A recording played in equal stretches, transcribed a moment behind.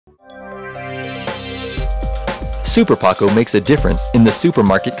Super Paco makes a difference in the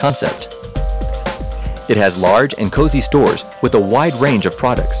supermarket concept. It has large and cozy stores with a wide range of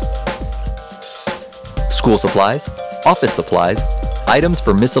products. School supplies, office supplies, items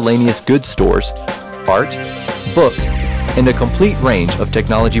for miscellaneous goods stores, art, books, and a complete range of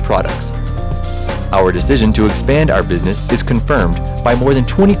technology products. Our decision to expand our business is confirmed by more than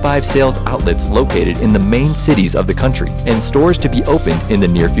 25 sales outlets located in the main cities of the country and stores to be opened in the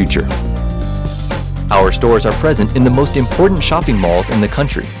near future. Our stores are present in the most important shopping malls in the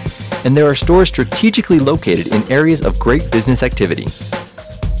country, and there are stores strategically located in areas of great business activity.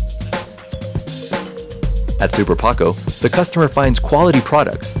 At Super Paco, the customer finds quality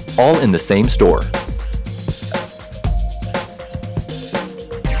products, all in the same store.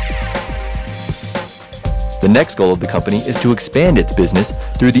 The next goal of the company is to expand its business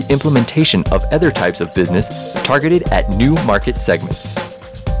through the implementation of other types of business targeted at new market segments.